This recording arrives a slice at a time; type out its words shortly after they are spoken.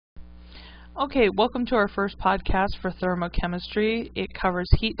Okay, welcome to our first podcast for thermochemistry. It covers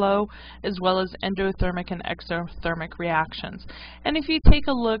heat flow as well as endothermic and exothermic reactions. And if you take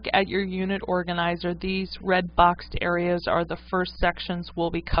a look at your unit organizer, these red boxed areas are the first sections we'll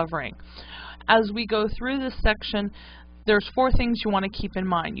be covering. As we go through this section, there's four things you want to keep in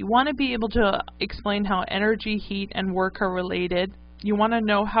mind. You want to be able to explain how energy, heat, and work are related. You want to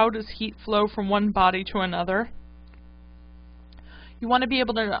know how does heat flow from one body to another. You want to be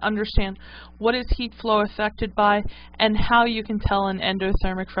able to understand what is heat flow affected by and how you can tell an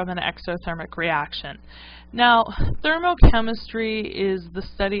endothermic from an exothermic reaction. Now, thermochemistry is the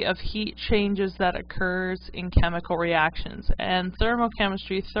study of heat changes that occurs in chemical reactions. And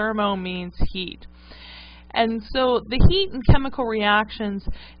thermochemistry, thermo means heat. And so the heat in chemical reactions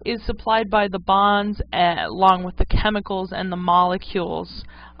is supplied by the bonds along with the chemicals and the molecules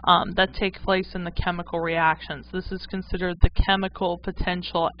that take place in the chemical reactions. This is considered the chemical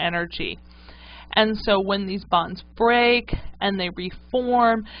potential energy. And so when these bonds break and they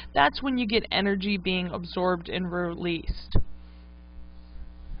reform, that's when you get energy being absorbed and released.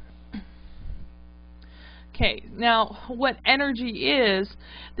 Okay, now what energy is,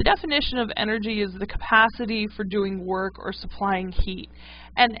 the definition of energy is the capacity for doing work or supplying heat.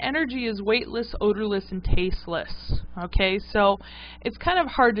 And energy is weightless, odorless, and tasteless. Okay, so it's kind of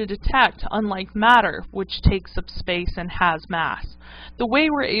hard to detect, unlike matter, which takes up space and has mass. The way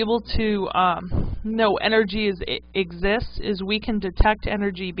we're able to know energy exists is we can detect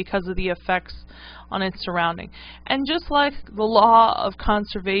energy because of the effects on its surrounding. And just like the law of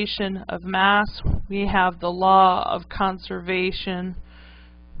conservation of mass, we have the law of conservation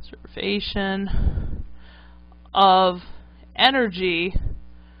of energy,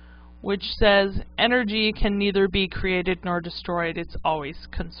 which says energy can neither be created nor destroyed, it's always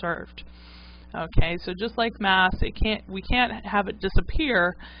conserved. Okay, so just like mass, we can't have it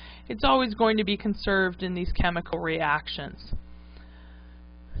disappear, it's always going to be conserved in these chemical reactions.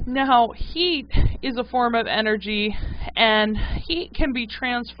 Now, heat is a form of energy, and heat can be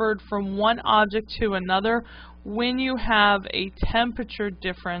transferred from one object to another when you have a temperature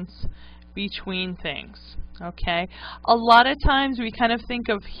difference between things. Okay, a lot of times we kind of think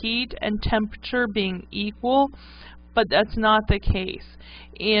of heat and temperature being equal, but that's not the case.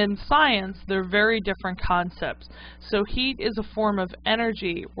 In science, they're very different concepts. So heat is a form of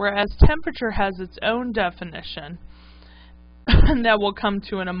energy, whereas temperature has its own definition that we'll come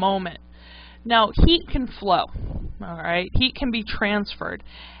to in a moment. Now, heat can flow, all right? Heat can be transferred,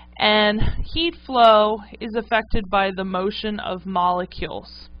 and heat flow is affected by the motion of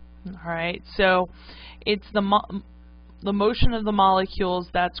molecules, all right? So it's the motion of the molecules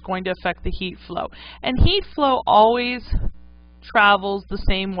that's going to affect the heat flow. And heat flow always travels the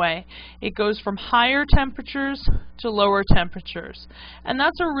same way. It goes from higher temperatures to lower temperatures. And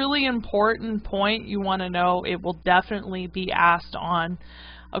that's a really important point you want to know. It will definitely be asked on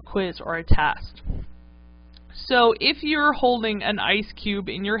a quiz or a test. So if you're holding an ice cube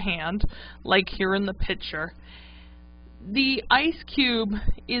in your hand, like here in the picture, the ice cube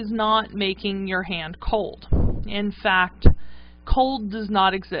is not making your hand cold. In fact, cold does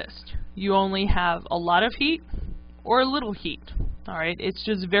not exist. You only have a lot of heat or a little heat. All right, it's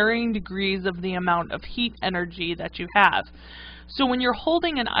just varying degrees of the amount of heat energy that you have. So when you're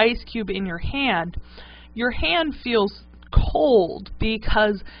holding an ice cube in your hand feels cold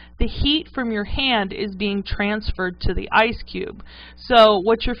because the heat from your hand is being transferred to the ice cube. So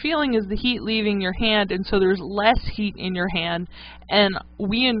what you're feeling is the heat leaving your hand, and so there's less heat in your hand, and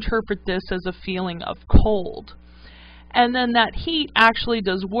we interpret this as a feeling of cold. And then that heat actually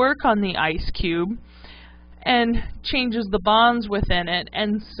does work on the ice cube and changes the bonds within it,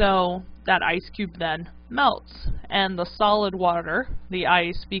 and so that ice cube then melts, and the solid water, the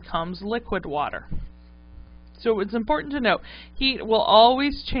ice, becomes liquid water. So it's important to note, heat will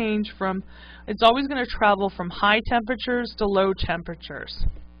always change from, it's always going to travel from high temperatures to low temperatures.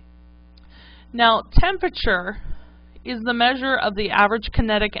 Now, temperature is the measure of the average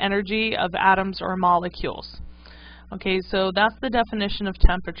kinetic energy of atoms or molecules. Okay, so that's the definition of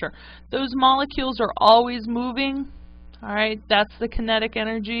temperature. Those molecules are always moving, all right? That's the kinetic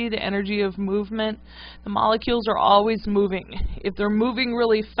energy, the energy of movement. The molecules are always moving. If they're moving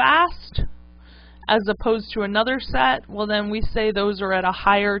really fast, as opposed to another set, well then we say those are at a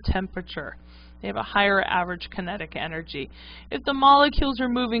higher temperature. They have a higher average kinetic energy. If the molecules are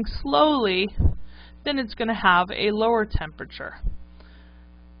moving slowly, then it's going to have a lower temperature.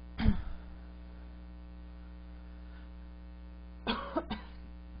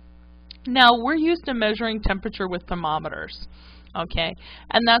 Now, we're used to measuring temperature with thermometers, okay,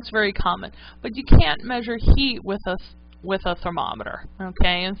 and that's very common. But you can't measure heat with a with a thermometer.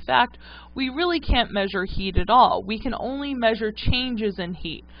 Okay, in fact, we really can't measure heat at all. We can only measure changes in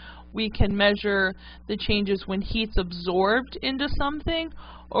heat. We can measure the changes when heat's absorbed into something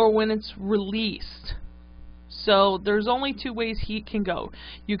or when it's released. So there's only two ways heat can go.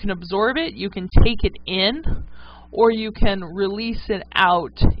 You can absorb it, you can take it in, or you can release it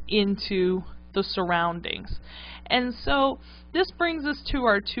out into the surroundings. And so this brings us to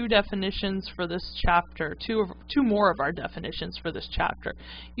our two definitions for this chapter, two more of our definitions for this chapter.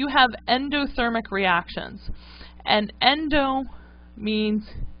 You have endothermic reactions, and endo means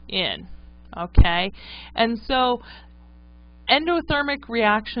in, okay? And so endothermic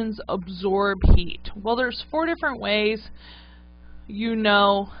reactions absorb heat. Well, there's 4 different ways you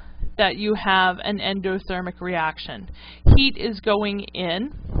know that you have an endothermic reaction. Heat is going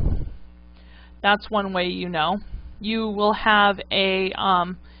in. That's one way you know. You will have a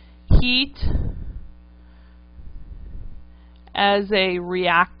heat as a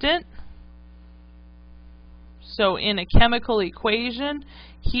reactant. So in a chemical equation,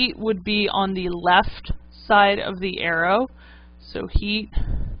 heat would be on the left side of the arrow. So heat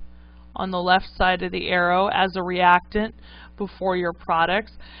on the left side of the arrow as a reactant before your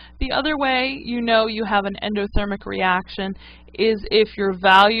products. The other way you know you have an endothermic reaction is if your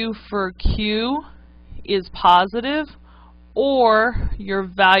value for Q is positive or your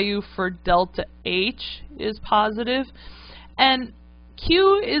value for delta H is positive. And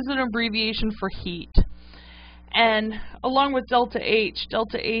Q is an abbreviation for heat. And along with delta H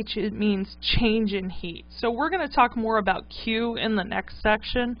it means change in heat. So we're going to talk more about Q in the next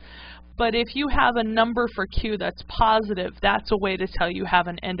section, but if you have a number for Q that's positive, that's a way to tell you have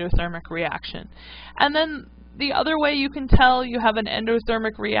an endothermic reaction. And then the other way you can tell you have an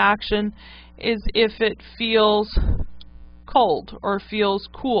endothermic reaction is if it feels cold or feels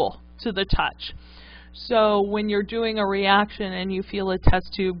cool to the touch. So when you're doing a reaction and you feel a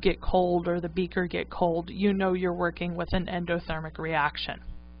test tube get cold or the beaker get cold, you know you're working with an endothermic reaction.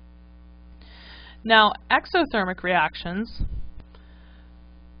 Now, exothermic reactions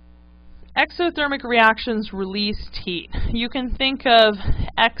release heat. You can think of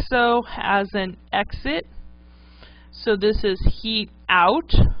exo as an exit. So this is heat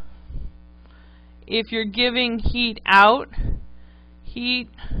out. If you're giving heat out, heat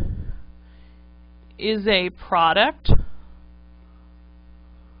is a product.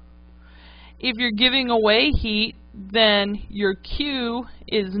 If you're giving away heat, then your Q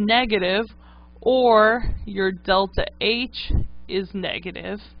is negative or your delta H is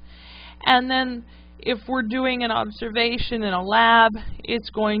negative. And then if we're doing an observation in a lab, it's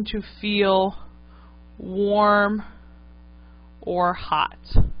going to feel warm or hot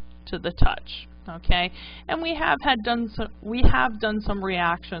to the touch. Okay, and we have done some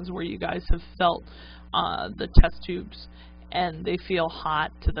reactions where you guys have felt the test tubes and they feel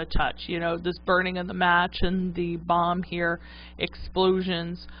hot to the touch. You know, this burning of the match and the bomb here,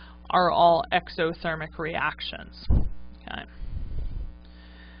 explosions are all exothermic reactions. Okay.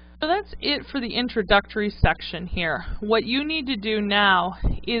 So that's it for the introductory section here. What you need to do now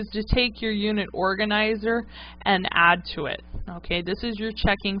is to take your unit organizer and add to it. Okay, this is your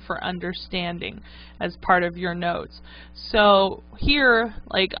checking for understanding as part of your notes. So here,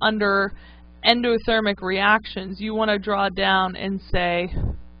 like under endothermic reactions, you want to draw down and say,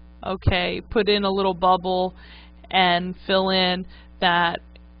 okay, put in a little bubble and fill in that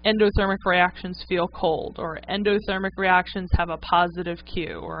endothermic reactions feel cold, or endothermic reactions have a positive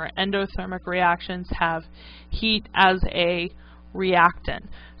Q, or endothermic reactions have heat as a reactant.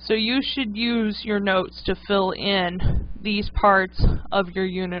 So you should use your notes to fill in these parts of your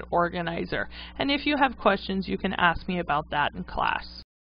unit organizer. And if you have questions, you can ask me about that in class.